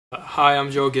Hi,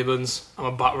 I'm Joe Gibbons. I'm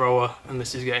a back rower and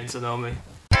this is Getting to Know Me.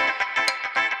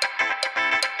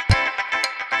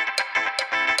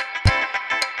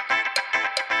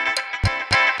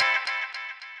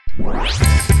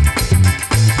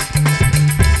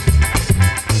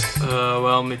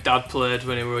 Well, my dad played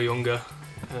when we were younger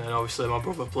and obviously my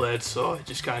brother played, so I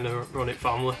just kind of run it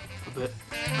family a bit.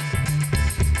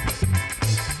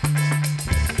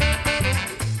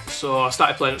 So I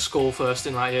started playing at school first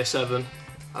in like year 7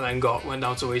 and then went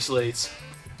down to East Leeds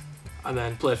and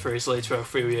then played for East Leeds for a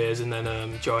few years and then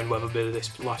joined Wetherby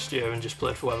this last year and just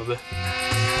played for Wetherby.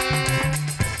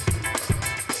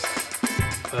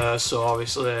 So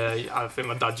obviously I think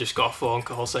my dad just got a phone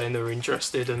call saying they were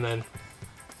interested, and then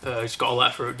just got a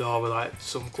letter through the door with like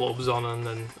some clubs on, and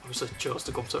then obviously chose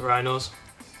to come to the Rhinos.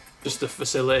 Just the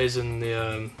facilities and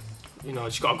the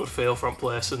just got a good feel from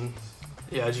place, and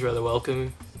yeah, just really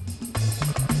welcoming.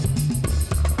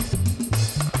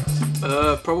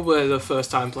 Probably the first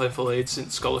time playing for Leeds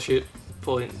since scholarship,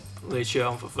 pulling Leeds shirt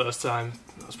on for the first time.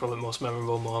 That's probably the most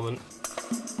memorable moment.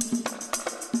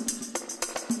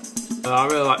 I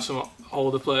really like some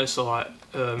older players, so like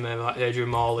maybe like Adrian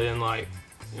Morley and like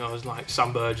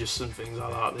Sam Burgess and things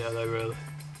like that. Yeah, they're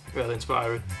really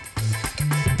inspiring.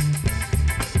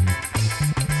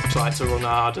 Just like to run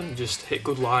hard and just hit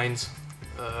good lines,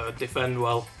 defend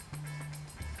well,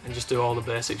 and just do all the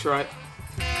basics right.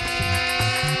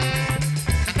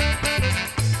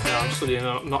 I'm studying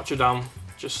at Notre Dame,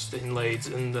 just in Leeds,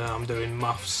 and I'm doing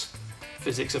maths,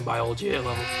 physics and biology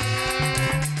A-level.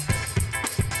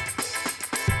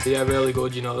 Yeah, really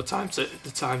good.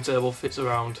 The timetable fits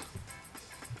around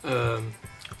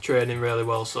training really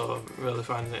well, so really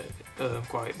finding it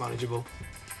quite manageable.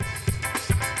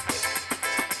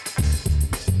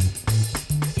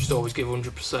 Just always give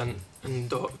 100% and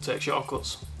don't take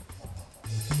shortcuts.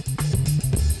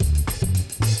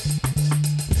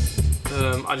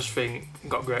 I just think I've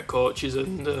got great coaches,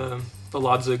 and the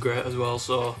lads are great as well,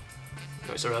 so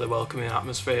it's a really welcoming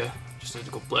atmosphere, just a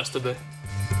good place to be.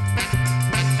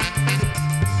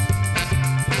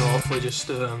 Hopefully just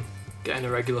getting a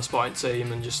regular sport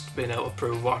team and just being able to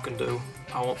prove what I can do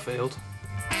out on field.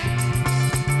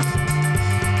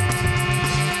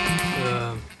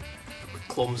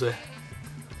 Clumsy.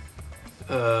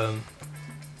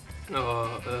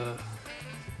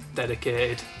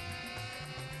 Dedicated.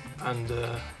 And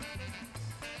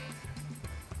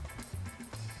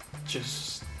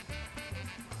just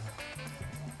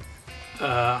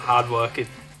hard working.